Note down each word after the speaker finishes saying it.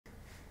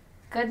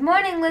Good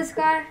morning,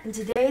 Lisgar. And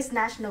today is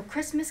National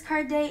Christmas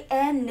Card Day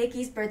and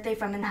Nikki's birthday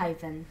from an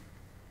hyphen.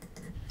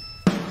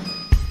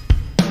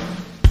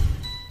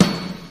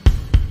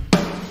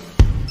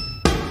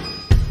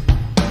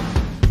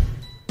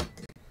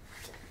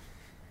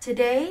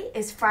 Today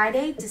is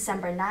Friday,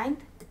 December 9th,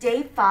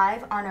 day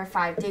 5 on our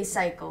 5-day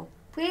cycle.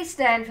 Please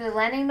stand for the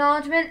land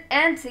acknowledgement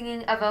and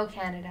singing of O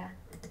Canada.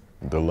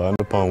 The land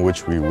upon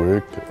which we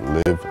work,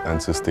 live,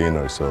 and sustain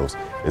ourselves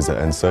is the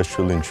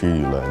ancestral and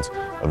treaty lands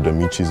of the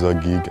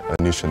Michizagig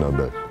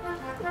Anishinaabe,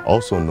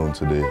 also known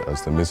today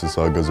as the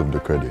Mississaugas of the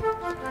Credit,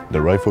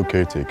 the rightful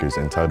caretakers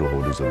and title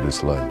holders of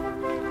this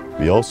land.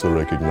 We also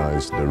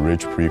recognize the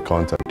rich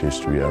pre-contact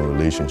history and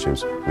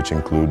relationships which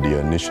include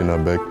the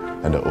Anishinaabe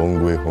and the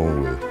Ongwe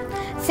Hongwe.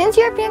 Since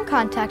European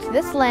contact,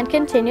 this land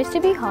continues to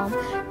be home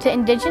to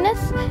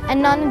Indigenous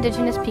and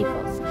non-Indigenous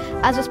peoples.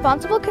 As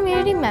responsible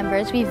community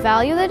members, we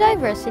value the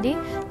diversity,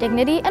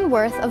 dignity, and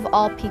worth of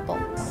all people.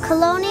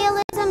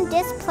 Colonialism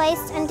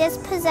displaced and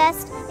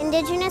dispossessed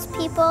Indigenous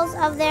peoples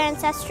of their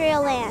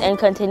ancestral land and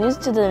continues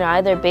to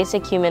deny their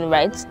basic human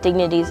rights,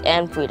 dignities,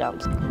 and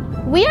freedoms.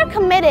 We are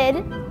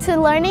committed to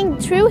learning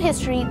true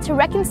history to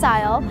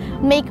reconcile,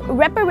 make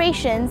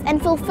reparations,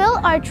 and fulfill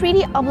our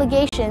treaty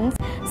obligations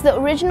to the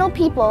original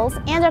peoples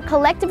and our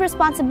collective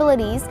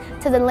responsibilities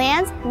to the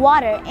lands,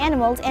 water,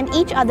 animals, and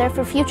each other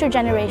for future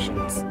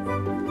generations.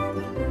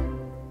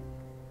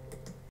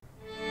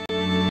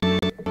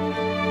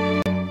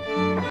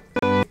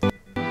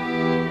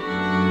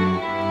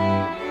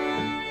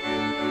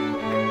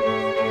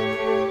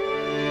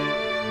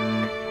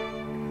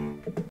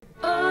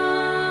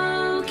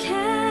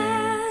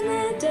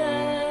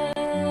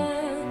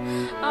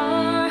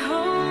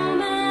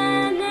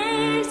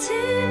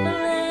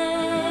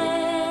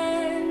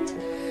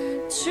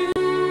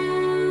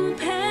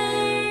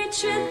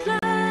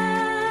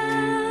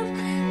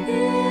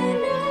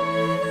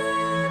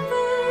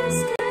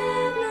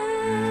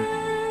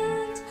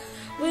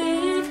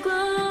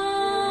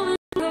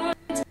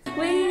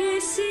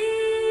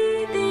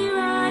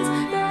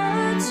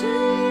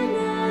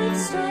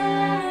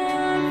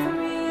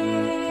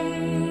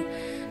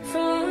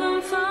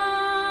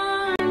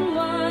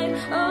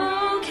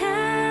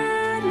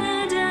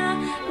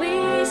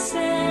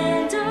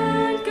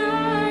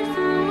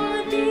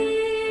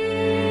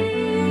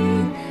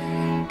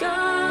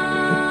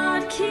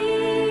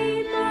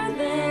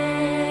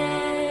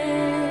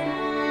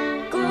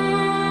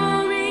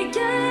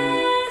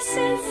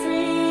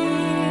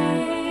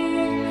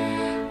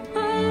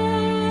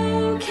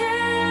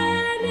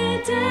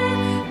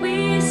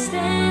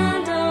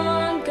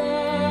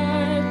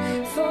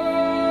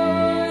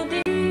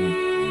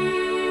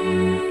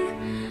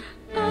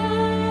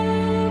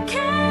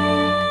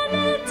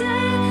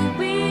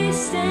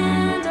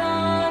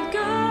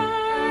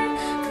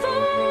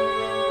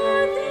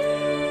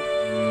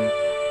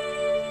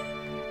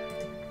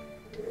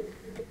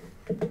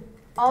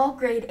 All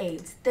grade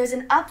 8s, there's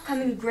an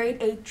upcoming grade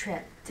 8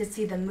 trip to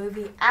see the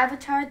movie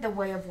Avatar: The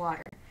Way of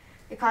Water.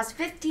 It costs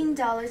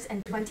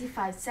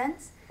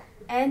 $15.25,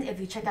 and if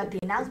you check out the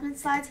announcement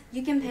slides,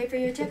 you can pay for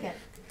your ticket.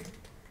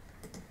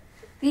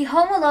 The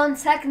Home Alone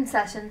second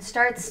session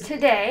starts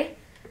today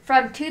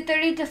from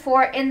 2:30 to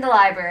 4 in the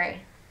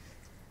library.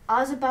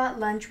 Ozobot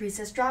Lunch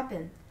Recess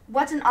Drop-In.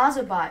 What's an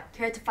Ozobot?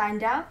 Care to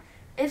find out?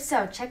 If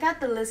so, check out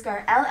the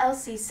Lisgar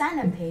LLC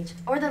sign-up page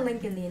or the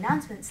link in the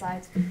announcement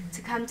slides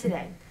to come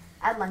today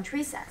at lunch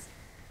recess.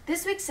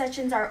 This week's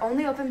sessions are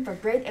only open for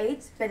grade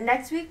 8s, but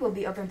next week will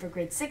be open for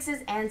grade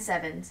 6s and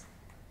 7s.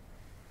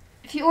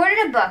 If you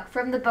ordered a book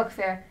from the book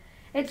fair,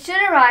 it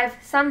should arrive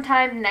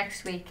sometime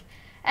next week.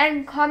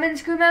 And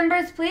Commons crew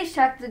members, please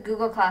check the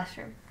Google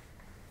Classroom.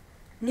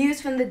 News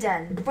from the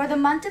Den. For the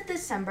month of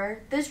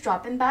December, there's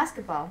drop-in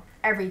basketball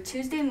every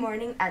Tuesday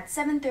morning at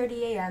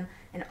 7:30 a.m.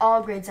 and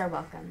all grades are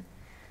welcome.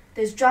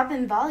 There's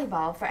drop-in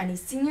volleyball for any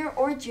senior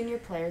or junior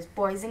players,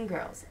 boys and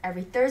girls,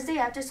 every Thursday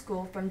after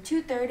school from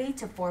 2:30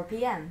 to 4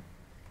 p.m.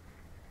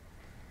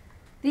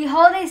 The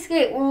holiday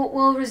skate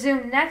will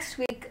resume next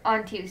week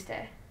on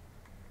Tuesday.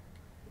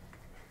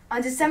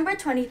 On December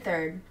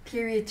 23rd,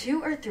 period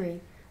 2 or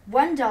 3,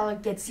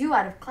 $1 gets you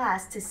out of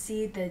class to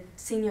see the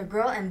senior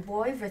girl and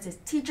boy versus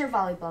teacher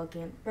volleyball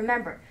game.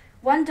 Remember,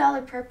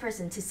 $1 per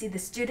person to see the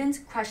students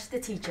crush the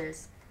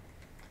teachers.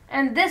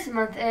 And this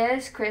month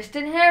is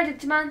Christian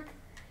Heritage Month.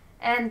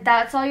 And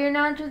that's all your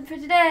announcement for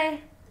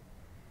today.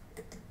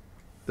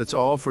 That's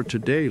all for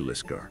today,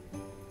 Lisgar.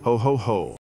 Ho, ho, ho.